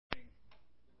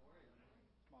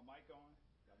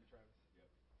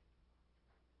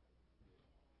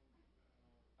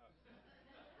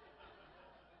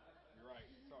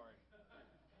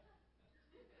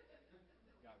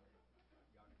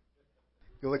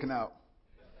You're looking out.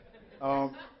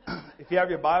 If you have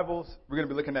your Bibles, we're going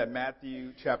to be looking at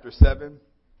Matthew chapter 7,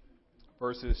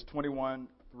 verses 21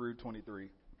 through 23.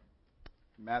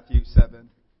 Matthew 7,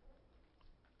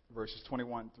 verses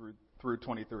 21 through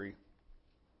 23.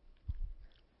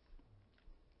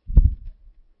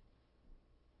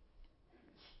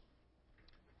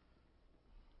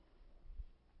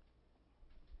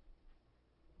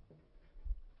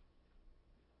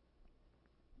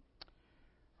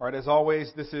 All right, as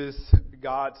always, this is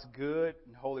God's good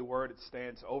and holy word. It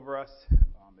stands over us.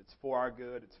 It's for our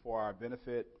good. It's for our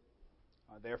benefit.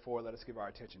 Therefore, let us give our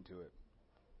attention to it.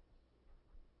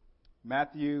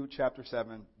 Matthew chapter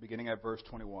 7, beginning at verse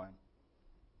 21.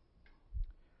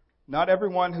 Not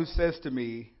everyone who says to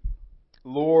me,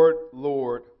 Lord,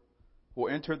 Lord, will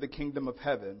enter the kingdom of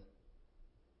heaven,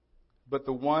 but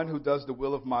the one who does the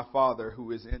will of my Father who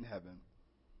is in heaven.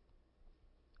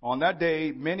 On that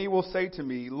day, many will say to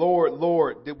me, Lord,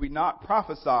 Lord, did we not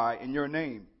prophesy in your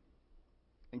name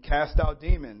and cast out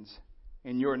demons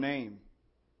in your name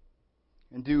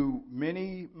and do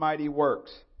many mighty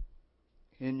works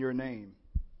in your name?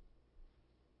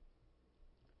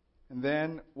 And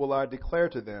then will I declare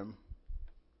to them,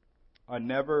 I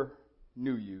never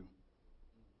knew you.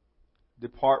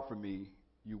 Depart from me,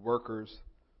 you workers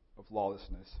of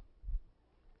lawlessness.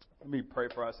 Let me pray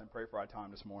for us and pray for our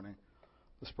time this morning.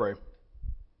 Let's pray.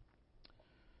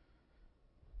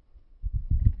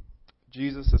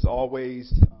 Jesus, as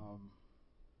always,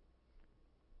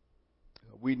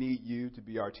 we need you to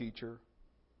be our teacher.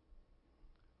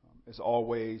 As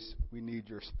always, we need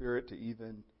your Spirit to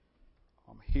even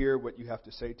hear what you have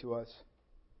to say to us.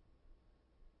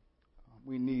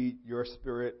 We need your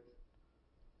Spirit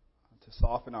to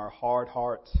soften our hard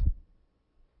hearts,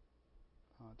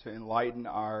 to enlighten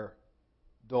our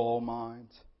dull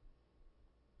minds,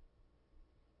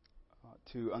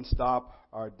 to unstop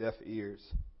our deaf ears,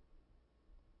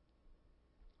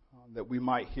 that we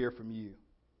might hear from you.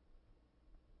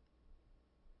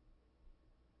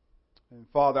 And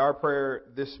Father, our prayer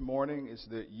this morning is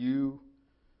that you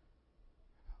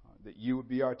would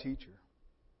be our teacher.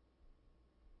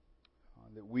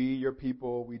 That we, your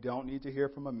people, we don't need to hear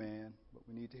from a man, but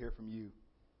we need to hear from you.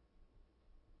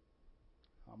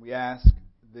 We ask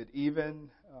that even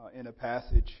in a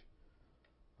passage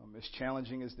as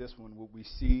challenging as this one, would we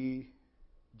see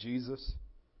Jesus?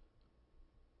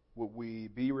 Would we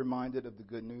be reminded of the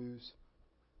good news,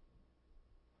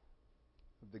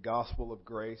 of the gospel of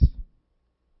grace,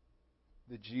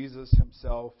 that Jesus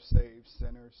himself saves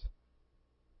sinners,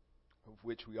 of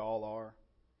which we all are?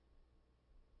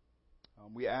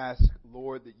 We ask,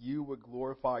 Lord, that you would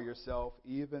glorify yourself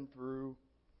even through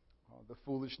the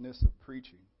foolishness of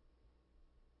preaching.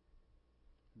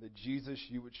 That Jesus,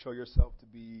 you would show yourself to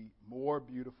be more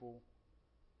beautiful,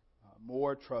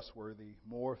 more trustworthy,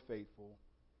 more faithful,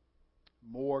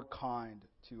 more kind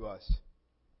to us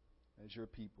as your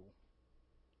people.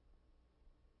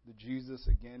 That Jesus,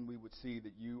 again, we would see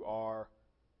that you are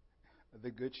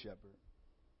the good shepherd,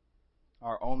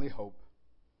 our only hope.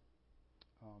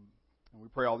 And we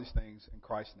pray all these things in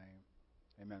Christ's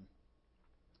name. Amen.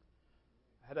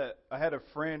 I had a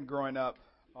friend growing up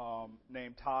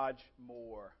named Taj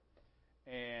Moore.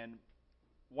 And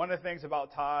one of the things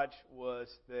about Taj was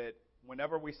that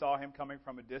whenever we saw him coming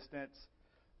from a distance,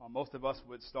 most of us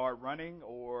would start running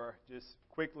or just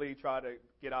quickly try to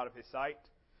get out of his sight.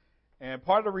 And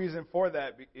part of the reason for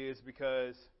that is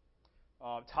because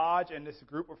Taj and this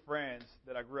group of friends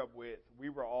that I grew up with, we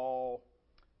were all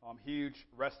huge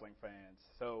wrestling fans.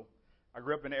 So I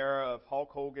grew up in the era of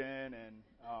Hulk Hogan and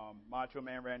Macho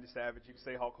Man Randy Savage. You could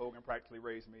say Hulk Hogan practically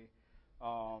raised me.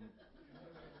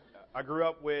 I grew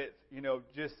up with,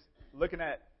 just looking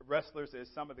at wrestlers as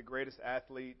some of the greatest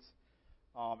athletes,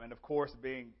 and of course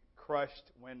being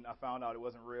crushed when I found out it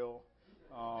wasn't real.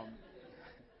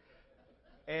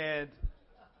 And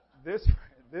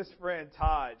this friend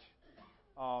Taj,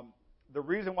 the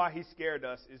reason why he scared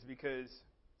us is because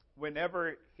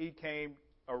whenever he came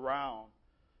around,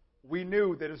 we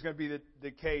knew that it was going to be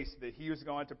the case that he was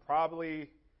going to probably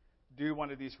do one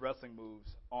of these wrestling moves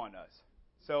on us.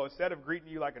 So instead of greeting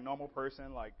you like a normal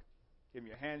person, like giving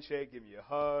you a handshake, giving you a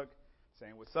hug,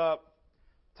 saying what's up,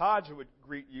 Taj would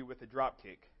greet you with a drop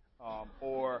kick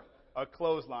or a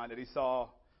clothesline that he saw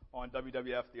on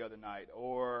WWF the other night,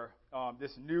 or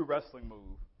this new wrestling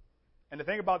move. And the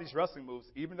thing about these wrestling moves,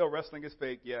 even though wrestling is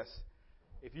fake, yes,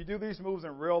 if you do these moves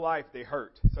in real life, they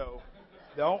hurt. So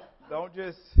don't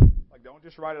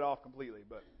just write it off completely.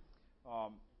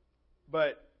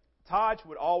 But Taj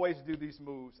would always do these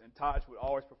moves, and Taj would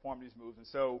always perform these moves. And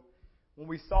so when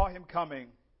we saw him coming,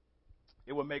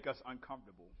 it would make us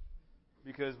uncomfortable.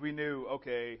 because we knew,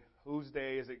 okay, whose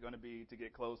day is it going to be to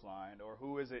get clotheslined, or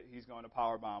who is it he's going to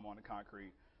powerbomb on the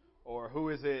concrete, or who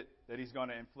is it that he's going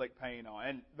to inflict pain on.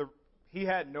 And he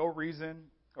had no reason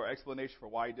or explanation for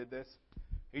why he did this.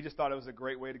 He just thought it was a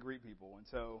great way to greet people. And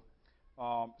so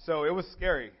it was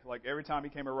scary. Like every time he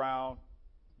came around,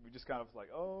 we just kind of like,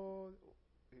 oh,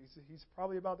 he's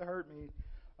probably about to hurt me.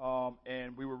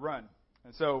 And we would run.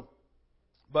 And so,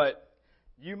 but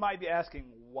you might be asking,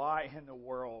 why in the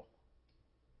world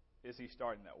is he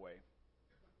starting that way?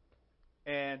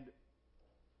 And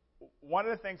one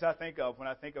of the things I think of when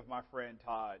I think of my friend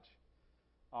Taj,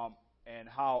 and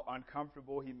how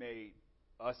uncomfortable he made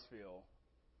us feel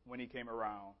when he came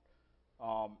around,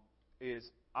 is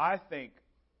I think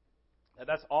that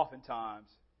that's oftentimes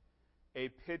a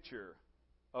picture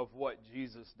of what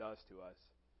Jesus does to us.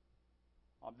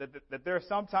 That there are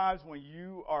some times when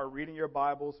you are reading your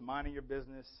Bibles, minding your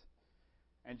business,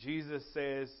 and Jesus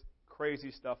says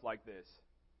crazy stuff like this.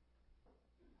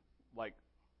 Like,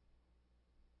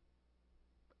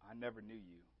 I never knew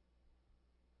you.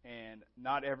 And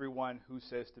not everyone who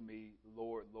says to me,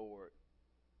 Lord, Lord,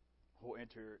 will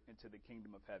enter into the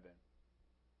kingdom of heaven.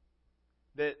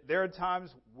 That there are times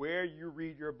where you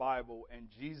read your Bible and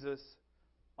Jesus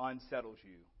unsettles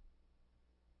you.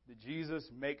 That Jesus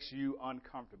makes you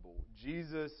uncomfortable.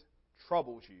 Jesus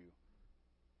troubles you.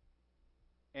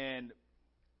 And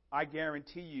I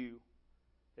guarantee you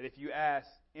that if you ask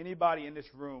anybody in this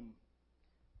room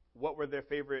what were their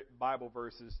favorite Bible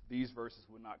verses, these verses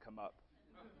would not come up.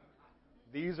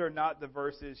 These are not the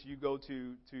verses you go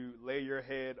to lay your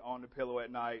head on the pillow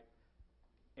at night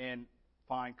and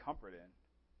find comfort in.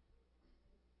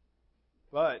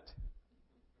 But,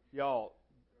 y'all,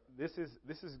 this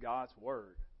is God's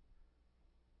Word.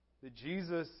 That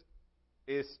Jesus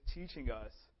is teaching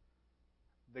us,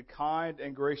 the kind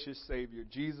and gracious Savior,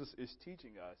 Jesus is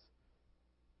teaching us.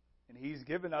 And He's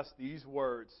given us these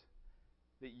words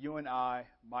that you and I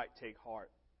might take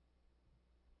heart.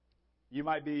 You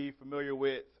might be familiar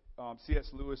with C.S.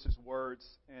 Lewis's words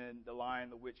in The Lion,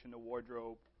 the Witch, and the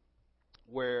Wardrobe,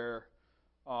 where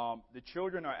the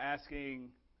children are asking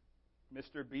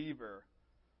Mr. Beaver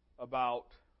about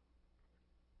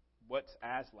what's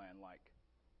Aslan like.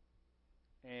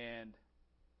 And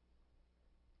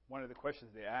one of the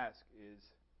questions they ask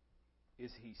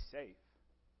is he safe?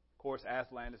 Of course,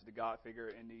 Aslan is the God figure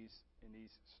in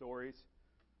these stories.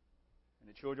 And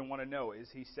the children want to know, is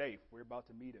he safe? We're about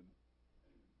to meet him.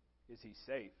 Is he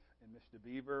safe? And Mr.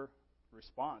 Beaver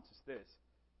response is this: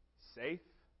 safe?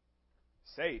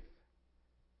 Safe?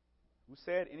 Who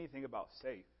said anything about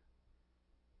safe?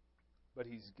 But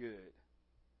he's good.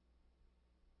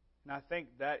 And I think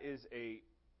that is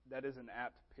an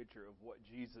apt picture of what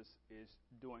Jesus is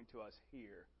doing to us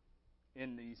here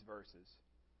in these verses.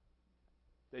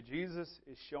 That Jesus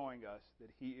is showing us that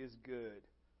He is good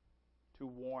to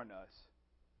warn us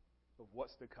of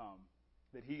what's to come.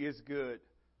 That He is good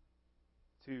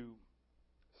to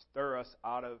stir us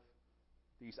out of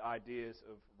these ideas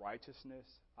of righteousness,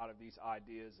 out of these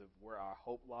ideas of where our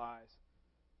hope lies,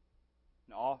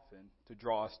 and often to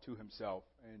draw us to Himself.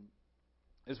 And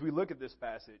as we look at this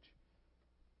passage,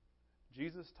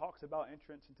 Jesus talks about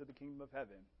entrance into the kingdom of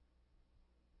heaven.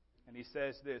 And He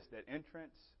says this, that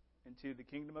entrance into the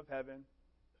kingdom of heaven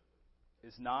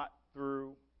is not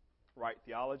through right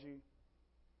theology,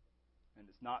 and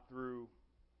it's not through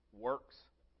works,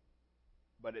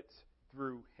 but it's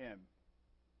through Him.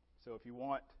 So if you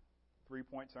want a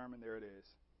 3-point sermon, there it is.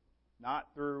 Not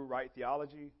through right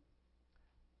theology,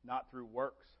 not through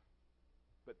works,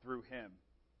 but through Him.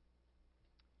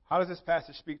 How does this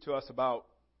passage speak to us about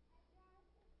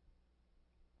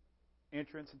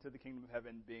entrance into the kingdom of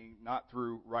heaven being not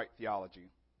through right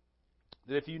theology?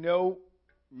 That if you know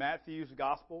Matthew's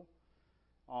gospel,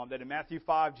 that in Matthew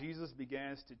 5, Jesus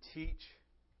begins to teach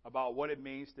about what it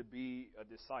means to be a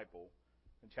disciple.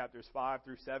 In chapters 5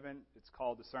 through 7, it's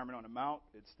called the Sermon on the Mount.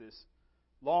 It's this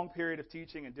long period of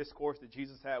teaching and discourse that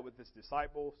Jesus had with His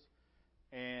disciples.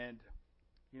 And,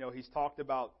 He's talked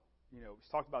about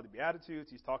the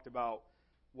Beatitudes. He's talked about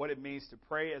what it means to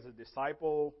pray as a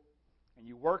disciple. And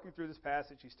you're working through this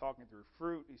passage. He's talking through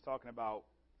fruit. He's talking about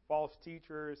false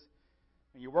teachers.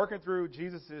 And you're working through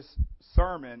Jesus'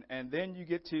 sermon. And then you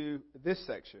get to this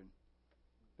section.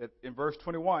 That in verse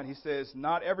 21, He says,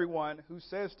 not everyone who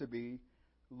says to me,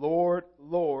 Lord,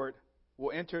 Lord,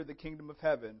 will enter the kingdom of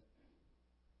heaven,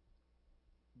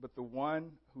 but the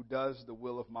one who does the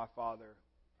will of my Father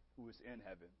who is in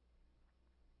heaven.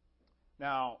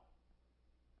 Now,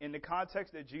 in the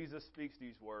context that Jesus speaks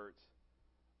these words,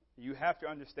 you have to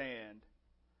understand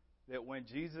that when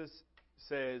Jesus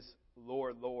says,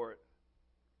 Lord, Lord,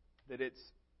 that it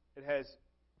has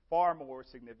far more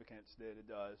significance than it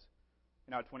does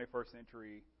in our 21st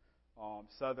century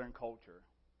Southern culture.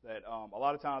 That a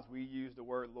lot of times we use the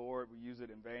word Lord, we use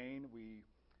it in vain. We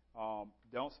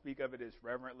don't speak of it as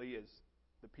reverently as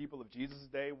the people of Jesus'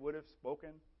 day would have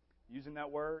spoken using that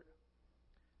word.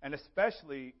 And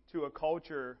especially to a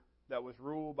culture that was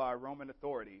ruled by Roman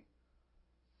authority,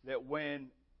 that when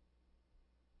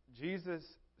Jesus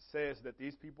says that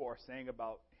these people are saying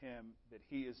about him that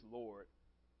he is Lord,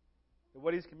 that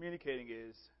what he's communicating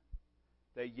is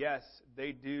that yes,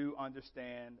 they do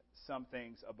understand some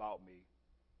things about me.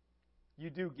 You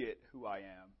do get who I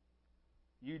am.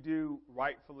 You do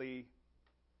rightfully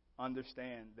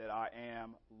understand that I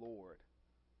am Lord.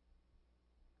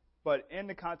 But in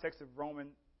the context of Roman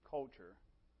culture,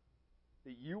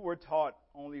 that you were taught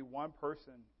only one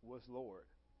person was Lord,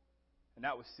 and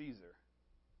that was Caesar.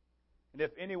 And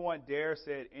if anyone dare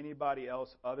said anybody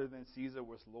else other than Caesar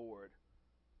was Lord,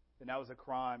 then that was a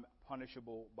crime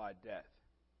punishable by death.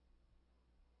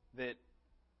 That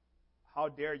how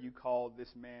dare you call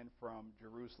this man from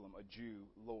Jerusalem, a Jew,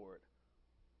 Lord?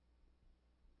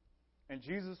 And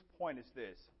Jesus' point is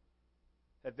this,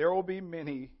 that there will be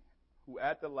many who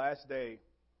at the last day,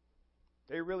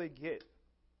 they really get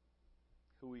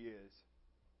who he is.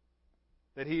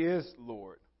 That he is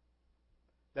Lord.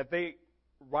 That they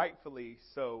rightfully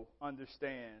so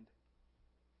understand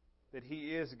that he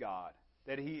is God.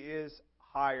 That he is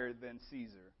higher than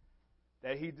Caesar.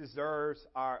 That he deserves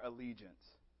our allegiance.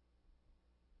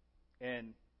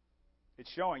 And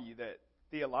it's showing you that,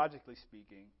 theologically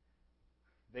speaking,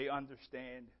 they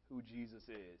understand who Jesus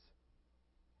is.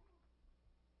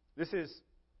 This is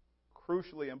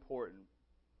crucially important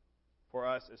for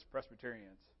us as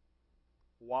Presbyterians.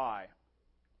 Why?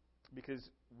 Because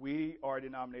we are a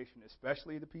denomination,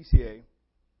 especially the PCA,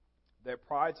 that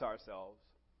prides ourselves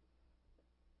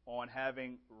on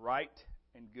having right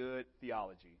and good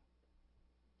theology.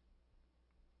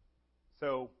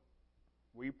 So,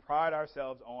 we pride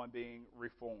ourselves on being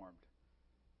reformed.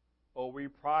 Or we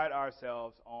pride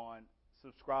ourselves on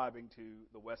subscribing to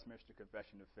the Westminster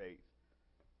Confession of Faith.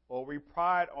 Or we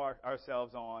pride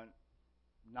ourselves on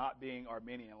not being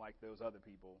Arminian like those other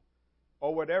people.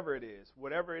 Or whatever it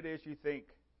is you think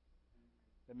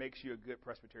that makes you a good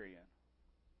Presbyterian.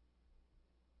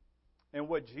 And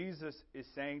what Jesus is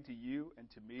saying to you and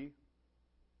to me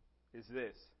is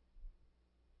this,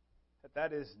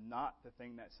 that is not the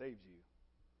thing that saves you.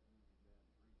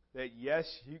 That yes,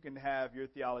 you can have your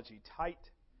theology tight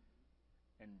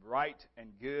and right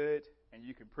and good, and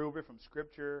you can prove it from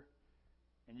Scripture,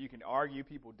 and you can argue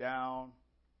people down.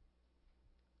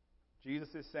 Jesus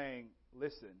is saying,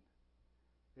 listen,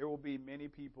 there will be many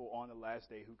people on the last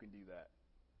day who can do that.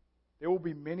 There will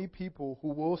be many people who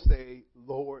will say,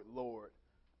 Lord, Lord.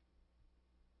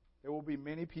 There will be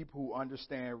many people who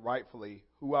understand rightfully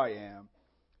who I am,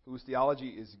 whose theology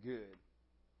is good.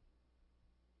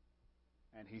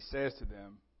 And he says to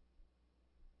them,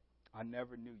 I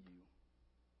never knew you.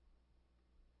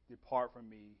 Depart from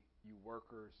me, you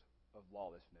workers of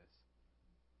lawlessness.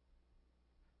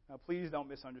 Now, please don't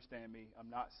misunderstand me. I'm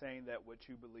not saying that what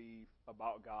you believe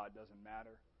about God doesn't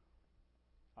matter.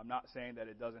 I'm not saying that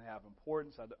it doesn't have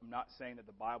importance. I'm not saying that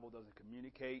the Bible doesn't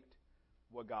communicate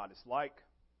what God is like.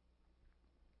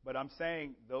 But I'm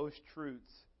saying those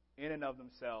truths, in and of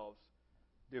themselves,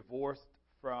 divorced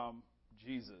from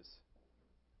Jesus,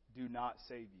 do not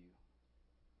save you.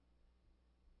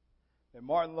 And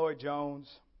Martin Lloyd-Jones,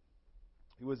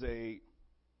 he was a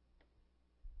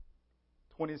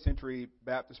 20th century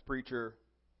Baptist preacher,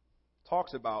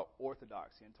 talks about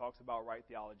orthodoxy and talks about right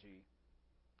theology.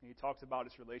 And he talks about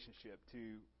its relationship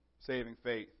to saving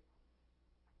faith.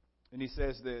 And he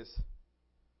says this,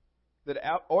 that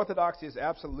orthodoxy is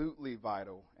absolutely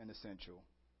vital and essential.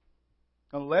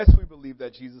 Unless we believe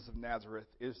that Jesus of Nazareth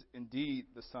is indeed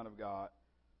the Son of God,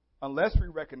 unless we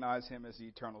recognize him as the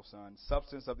eternal Son,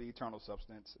 substance of the eternal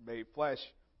substance, made flesh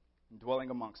and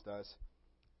dwelling amongst us,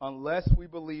 unless we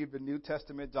believe the New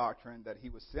Testament doctrine that he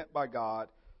was sent by God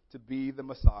to be the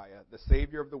Messiah, the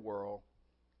Savior of the world,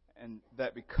 and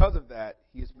that because of that,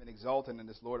 he has been exalted and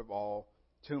is Lord of all,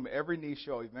 to whom every knee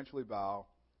shall eventually bow,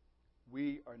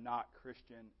 we are not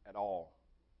Christian at all.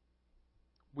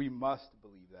 We must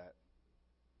believe that.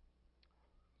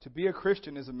 To be a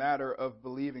Christian is a matter of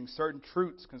believing certain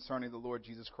truths concerning the Lord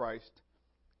Jesus Christ.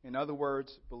 In other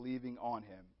words, believing on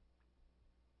him.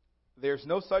 There's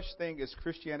no such thing as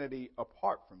Christianity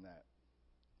apart from that.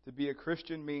 To be a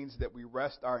Christian means that we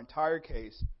rest our entire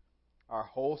case, our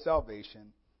whole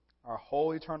salvation, our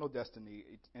whole eternal destiny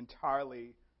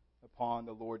entirely upon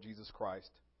the Lord Jesus Christ.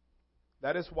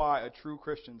 That is why a true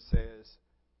Christian says,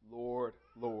 Lord,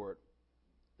 Lord.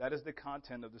 That is the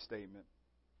content of the statement.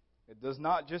 It does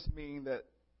not just mean that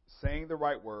saying the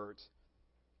right words.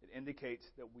 It indicates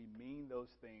that we mean those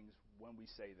things when we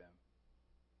say them.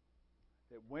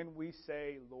 That when we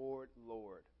say, Lord,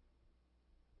 Lord,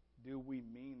 do we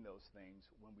mean those things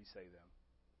when we say them?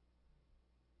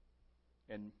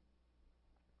 And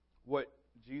what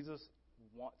Jesus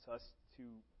wants us to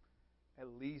at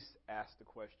least ask the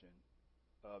question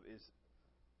of is,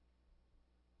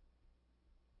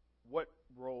 what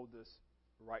role does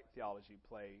right theology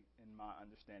play in my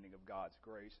understanding of God's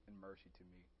grace and mercy to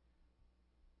me?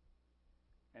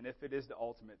 And if it is the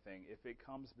ultimate thing, if it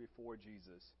comes before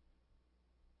Jesus,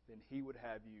 then he would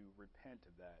have you repent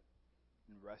of that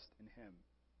and rest in him.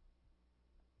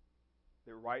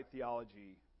 That right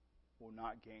theology will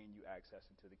not gain you access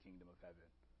into the kingdom of heaven.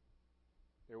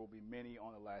 There will be many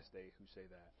on the last day who say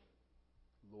that,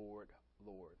 Lord,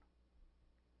 Lord.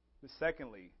 But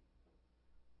secondly,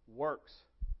 works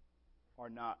are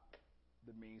not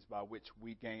the means by which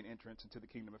we gain entrance into the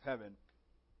kingdom of heaven.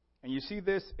 And you see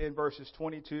this in verse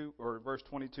 22,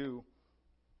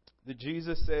 that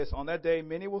Jesus says, on that day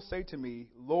many will say to me,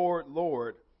 Lord,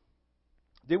 Lord,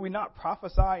 did we not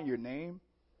prophesy in your name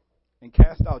and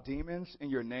cast out demons in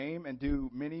your name and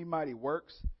do many mighty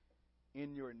works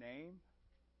in your name?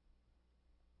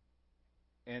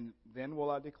 And then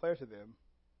will I declare to them,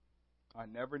 I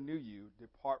never knew you.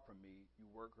 Depart from me, you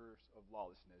workers of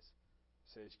lawlessness,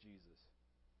 says Jesus.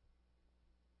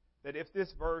 That if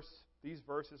these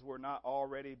verses were not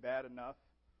already bad enough,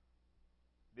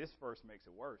 this verse makes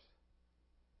it worse.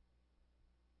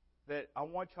 That I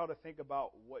want y'all to think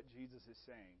about what Jesus is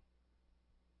saying.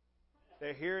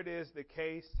 That here it is the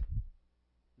case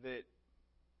that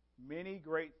many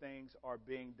great things are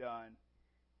being done,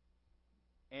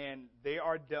 and they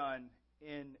are done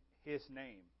in his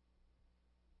name.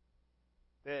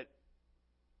 That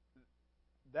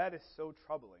is so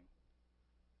troubling.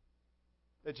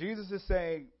 That Jesus is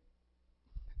saying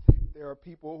there are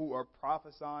people who are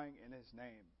prophesying in his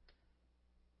name.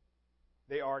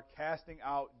 They are casting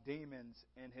out demons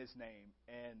in his name.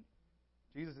 And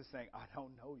Jesus is saying, I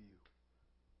don't know you.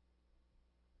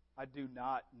 I do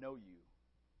not know you.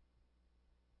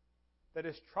 That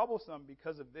is troublesome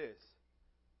because of this.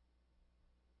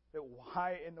 That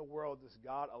why in the world does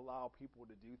God allow people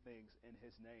to do things in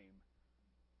his name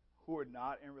who are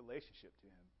not in relationship to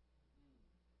him?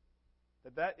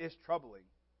 That is troubling.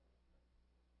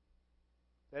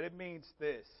 That it means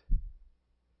this,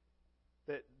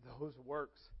 that those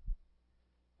works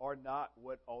are not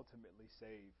what ultimately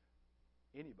save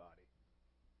anybody.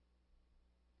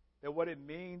 That what it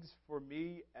means for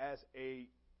me as a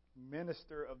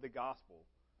minister of the gospel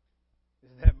is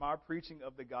that my preaching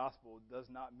of the gospel does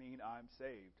not mean I'm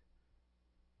saved.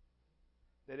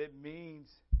 That it means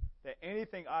that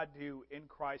anything I do in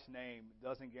Christ's name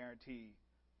doesn't guarantee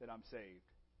that I'm saved.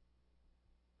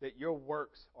 That your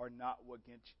works are not what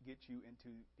get you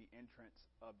into the entrance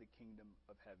of the kingdom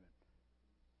of heaven.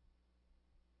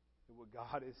 That what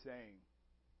God is saying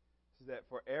is that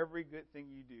for every good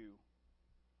thing you do,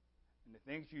 and the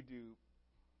things you do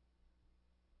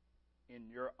in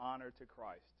your honor to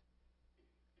Christ,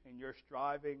 and you're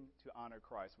striving to honor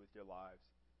Christ with your lives,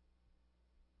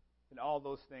 and all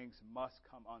those things must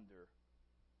come under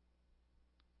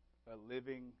a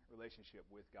living relationship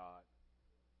with God.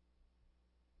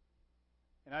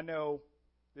 And I know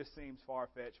this seems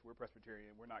far-fetched. We're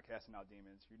Presbyterian. We're not casting out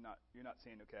demons. You're not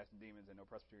seeing no casting demons in no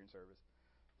Presbyterian service.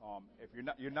 If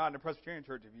you're not in a Presbyterian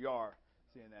church, if you are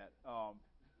seeing that.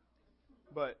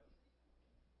 But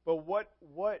what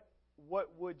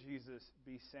would Jesus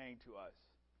be saying to us,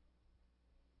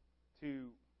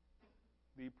 to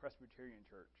the Presbyterian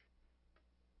church,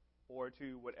 or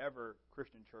to whatever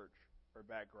Christian church or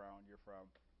background you're from?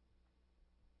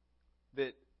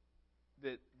 That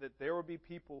there will be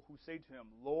people who say to him,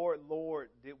 Lord, Lord,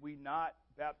 did we not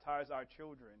baptize our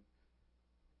children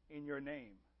in your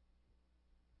name?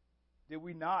 Did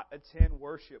we not attend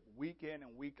worship week in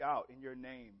and week out in your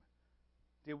name?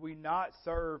 Did we not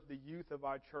serve the youth of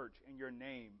our church in your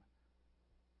name?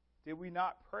 Did we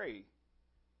not pray?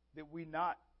 Did we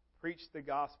not preach the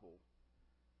gospel?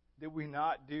 Did we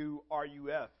not do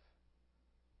RUF?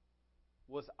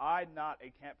 Was I not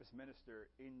a campus minister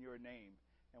in your name?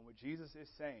 And what Jesus is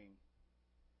saying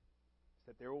is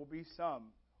that there will be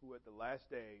some who at the last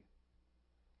day,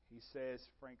 he says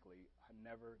frankly, I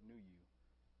never knew you.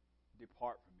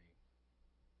 Depart from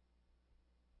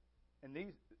me.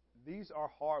 And these are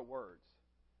hard words.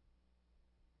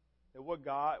 That what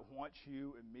God wants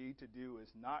you and me to do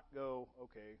is not go,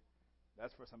 okay,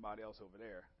 that's for somebody else over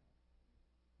there.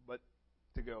 But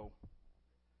to go,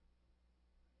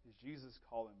 Is Jesus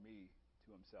calling me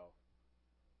to himself?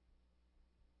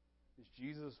 Does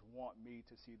Jesus want me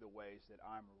to see the ways that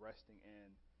I'm resting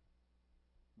in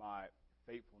my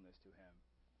faithfulness to him,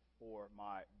 or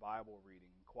my Bible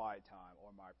reading, quiet time,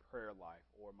 or my prayer life,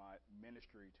 or my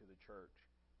ministry to the church,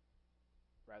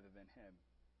 rather than him?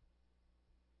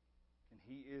 And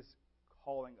he is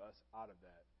calling us out of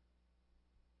that.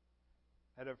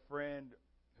 I had a friend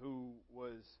who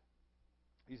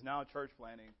he's now church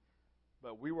planting,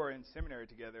 but we were in seminary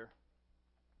together,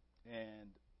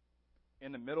 and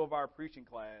in the middle of our preaching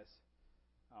class,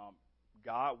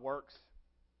 God works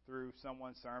through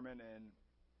someone's sermon, and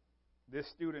this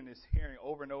student is hearing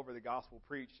over and over the gospel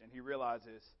preached, and he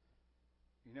realizes,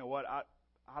 you know what, I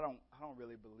don't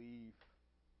really believe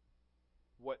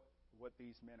what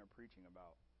these men are preaching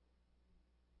about.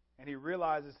 And he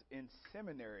realizes in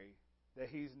seminary that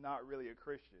he's not really a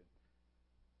Christian.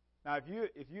 Now, if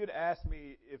you had asked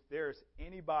me if there's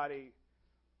anybody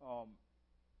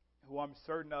who I'm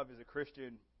certain of is a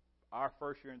Christian our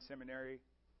first year in seminary,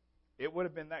 it would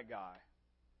have been that guy.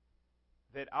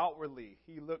 That outwardly,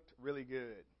 he looked really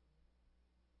good.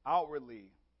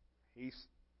 Outwardly, he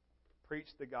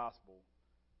preached the gospel.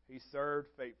 He served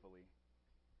faithfully.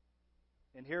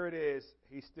 And here it is,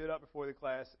 he stood up before the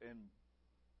class, and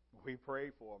we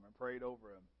prayed for him and prayed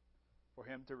over him for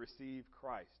him to receive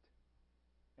Christ.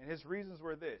 And his reasons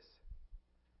were this,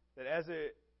 that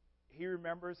he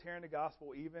remembers hearing the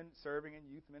gospel, even serving in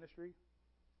youth ministry,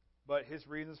 but his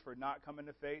reasons for not coming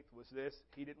to faith was this: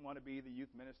 he didn't want to be the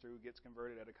youth minister who gets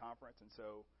converted at a conference, and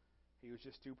so he was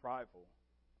just too prideful.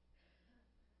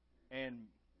 And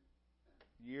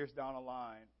years down the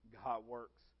line, God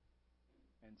works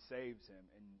and saves him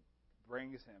and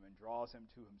brings him and draws him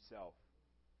to himself.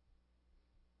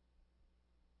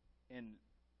 And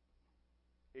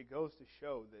it goes to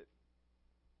show that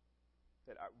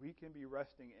we can be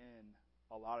resting in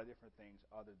a lot of different things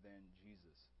other than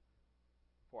Jesus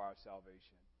for our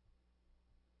salvation.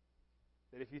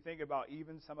 That if you think about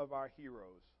even some of our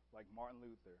heroes, like Martin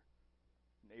Luther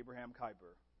and Abraham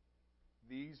Kuyper,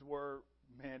 these were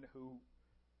men who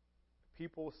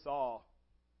people saw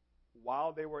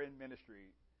while they were in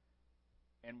ministry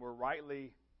and were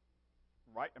rightfully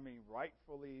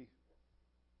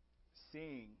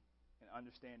seeing and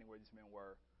understanding where these men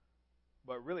were,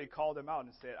 but really called them out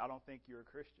and said, I don't think you're a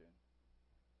Christian.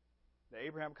 That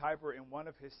Abraham Kuyper, in one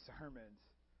of his sermons,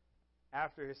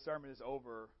 after his sermon is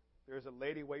over, there's a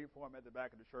lady waiting for him at the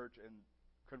back of the church and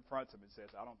confronts him and says,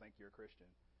 I don't think you're a Christian.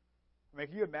 I mean,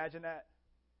 can you imagine that?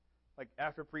 Like,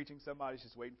 after preaching, somebody's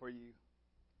just waiting for you.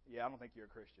 Yeah, I don't think you're a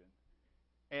Christian.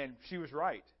 And she was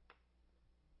right.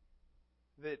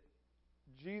 That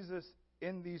Jesus,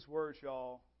 in these words,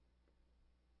 y'all,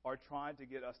 are trying to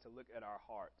get us to look at our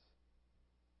hearts,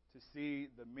 to see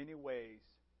the many ways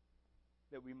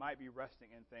that we might be resting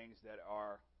in things that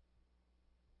are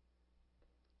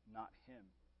not him.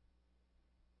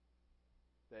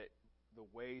 That the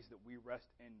ways that we rest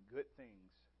in good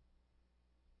things,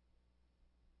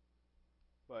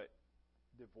 but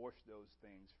divorce those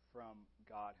things from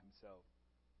God himself.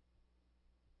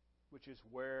 Which is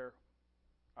where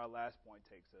our last point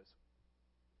takes us.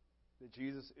 That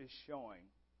Jesus is showing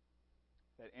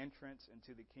that entrance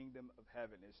into the kingdom of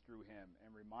heaven is through him,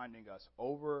 and reminding us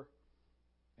over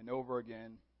and over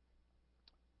again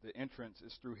the entrance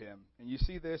is through him. And you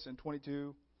see this in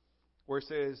 22, where it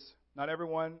says, not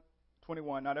everyone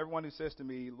who says to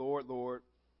me, Lord, Lord,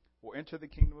 will enter the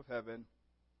kingdom of heaven,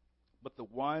 but the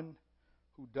one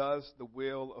who does the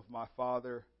will of my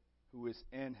Father who is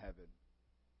in heaven.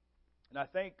 And I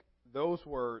think those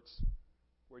words,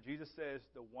 where Jesus says,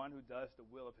 the one who does the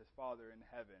will of his Father in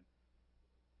heaven,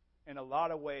 in a lot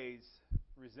of ways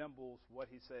resembles what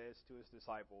he says to his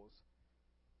disciples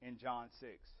in John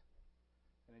 6.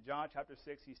 And in John chapter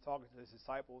 6, he's talking to his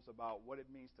disciples about what it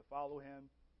means to follow him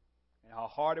and how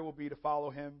hard it will be to follow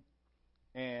him.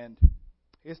 And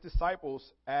his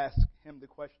disciples ask him the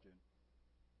question.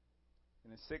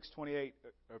 And in 6:28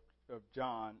 of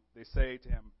John, they say to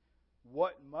him,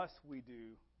 what must we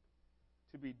do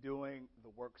to be doing the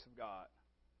works of God?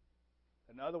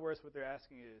 In other words, what they're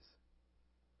asking is,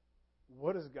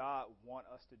 what does God want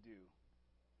us to do?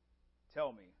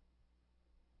 Tell me.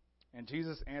 And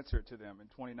Jesus answered to them in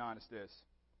 29 is this: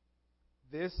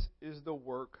 this is the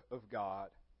work of God,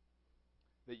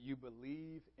 that you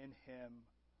believe in him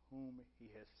whom he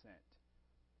has sent.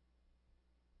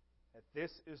 That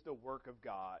this is the work of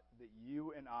God, that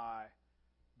you and I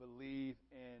believe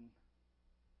in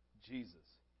Jesus,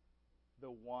 the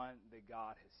one that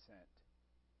God has sent.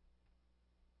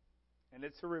 And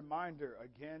it's a reminder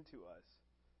again to us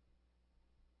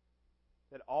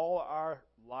that all our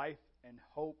life and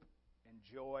hope and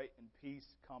joy and peace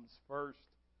comes first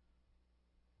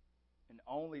and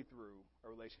only through a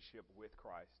relationship with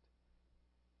Christ.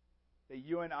 That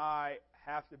you and I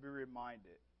have to be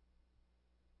reminded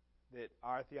that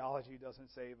our theology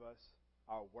doesn't save us,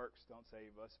 our works don't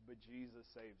save us, but Jesus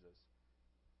saves us.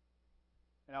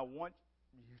 And I want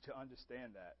you to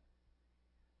understand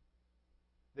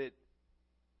that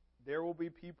there will be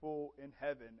people in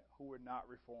heaven who are not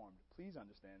reformed. Please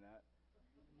understand that.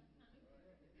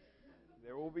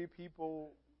 There will be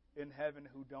people in heaven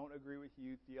who don't agree with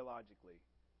you theologically.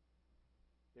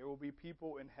 There will be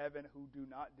people in heaven who do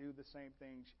not do the same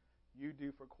things you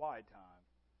do for quiet time.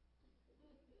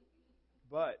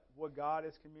 But what God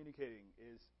is communicating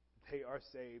is they are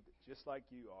saved just like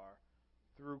you are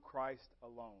through Christ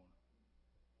alone.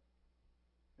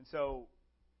 And so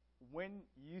when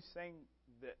you sing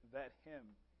that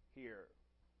hymn here,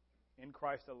 in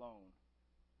Christ alone,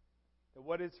 that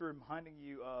what it's reminding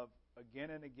you of again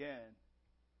and again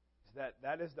is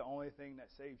that is the only thing that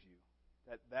saves you.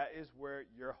 That is where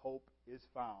your hope is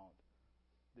found.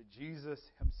 The Jesus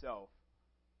himself.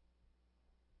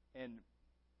 And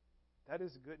that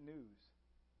is good news.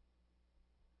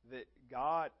 That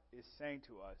God is saying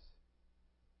to us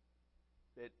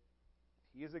that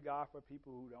he is a God for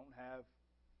people who don't have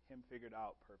him figured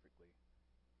out perfectly.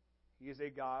 He is a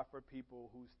God for people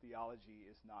whose theology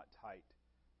is not tight.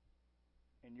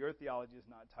 And your theology is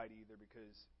not tight either,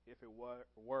 because if it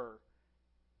were,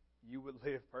 you would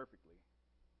live perfectly.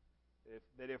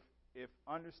 If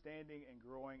understanding and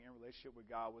growing in relationship with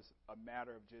God was a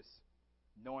matter of just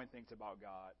knowing things about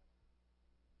God,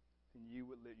 then you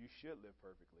should live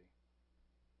perfectly.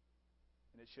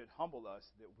 And it should humble us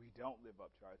that we don't live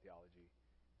up to our theology.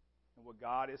 And what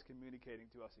God is communicating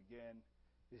to us again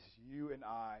is you and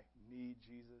I need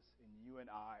Jesus, and you and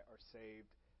I are saved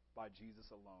by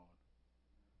Jesus alone.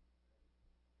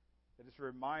 It is a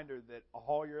reminder that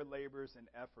all your labors and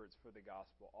efforts for the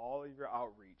gospel, all of your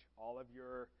outreach, all of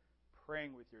your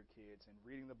praying with your kids and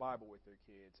reading the Bible with your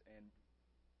kids and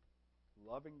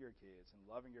loving your kids and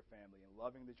loving your family and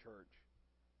loving the church,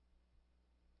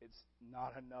 it's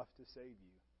not enough to save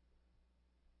you.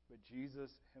 But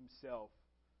Jesus himself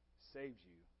saves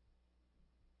you.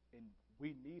 And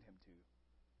we need him to.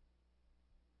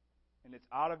 And it's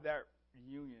out of that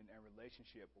union and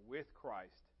relationship with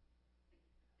Christ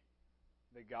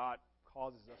that God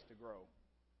causes us to grow.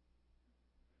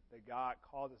 That God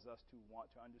causes us to want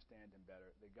to understand him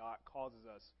better. That God causes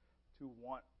us to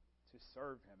want to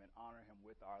serve him and honor him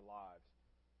with our lives.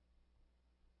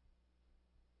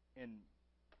 And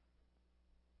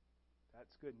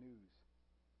that's good news.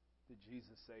 That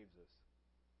Jesus saves us.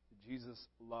 That Jesus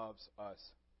loves us.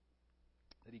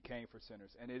 That he came for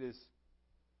sinners. And it is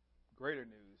greater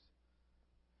news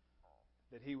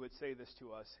that he would say this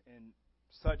to us in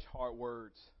such hard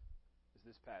words as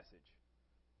this passage.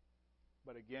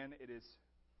 But again, it is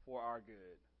for our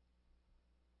good.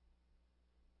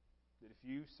 That if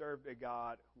you served a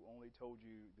God who only told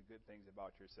you the good things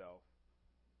about yourself,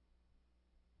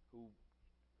 who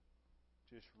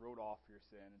just wrote off your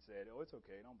sin and said, "Oh, it's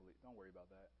okay, don't worry about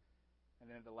that,"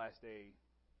 and then at the last day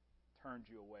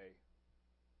turned you away,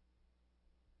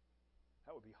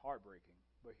 that would be heartbreaking.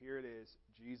 But here it is.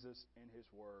 Jesus in his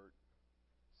word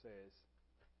says,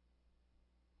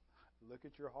 look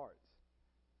at your hearts.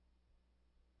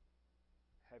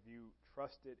 Have you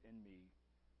trusted in me?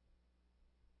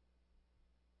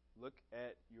 Look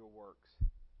at your works.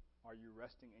 Are you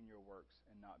resting in your works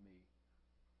and not me?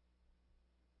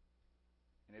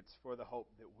 And it's for the hope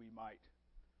that we might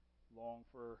long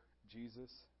for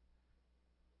Jesus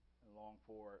and long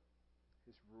for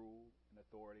his rule and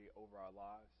authority over our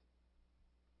lives,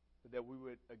 but that we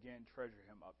would again treasure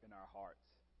him up in our hearts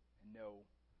and know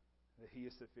that he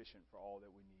is sufficient for all that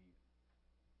we need.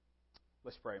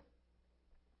 Let's pray.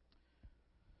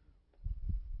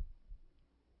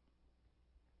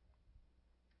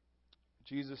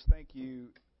 Jesus, thank you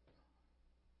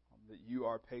that you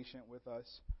are patient with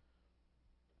us.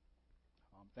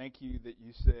 Thank you that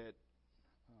you said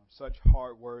such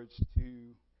hard words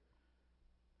to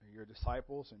your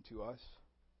disciples and to us.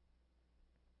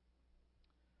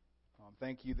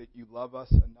 Thank you that you love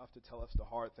us enough to tell us the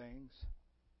hard things.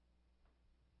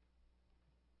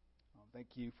 Thank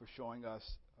you for showing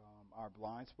us our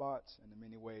blind spots and in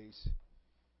many ways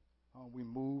we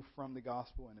move from the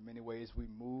gospel, and in many ways we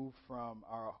move from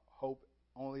our hope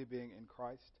only being in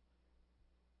Christ.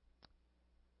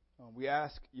 We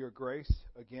ask your grace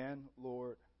again,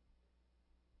 Lord,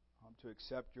 to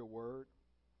accept your word.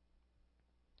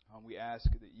 We ask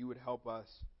that you would help us,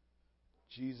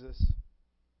 Jesus,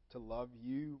 to love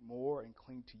you more and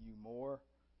cling to you more,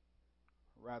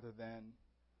 rather than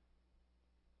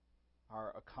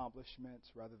our accomplishments,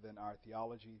 rather than our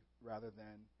theology, rather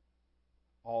than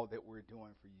all that we're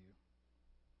doing for you.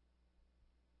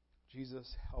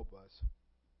 Jesus, help us.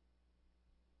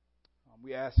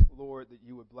 We ask, Lord, that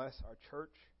you would bless our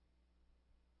church,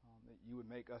 that you would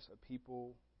make us a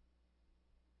people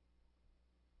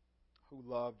who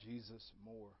love Jesus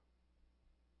more.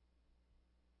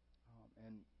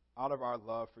 And out of our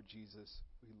love for Jesus,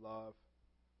 we love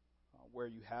where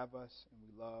you have us, and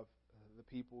we love the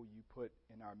people you put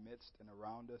in our midst and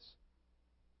around us.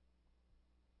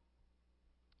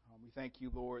 We thank you,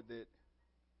 Lord, that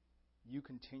you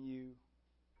continue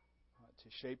to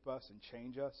shape us and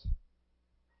change us.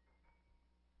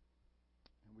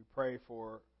 And we pray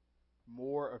for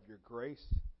more of your grace,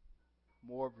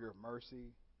 more of your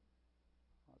mercy,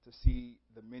 to see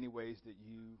the many ways that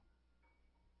you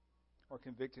are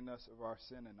convicting us of our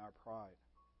sin and our pride.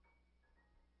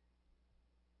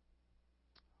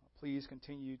 Please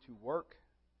continue to work.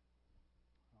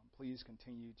 Please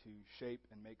continue to shape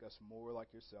and make us more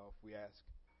like yourself, we ask.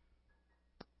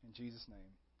 In Jesus'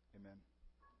 name, amen.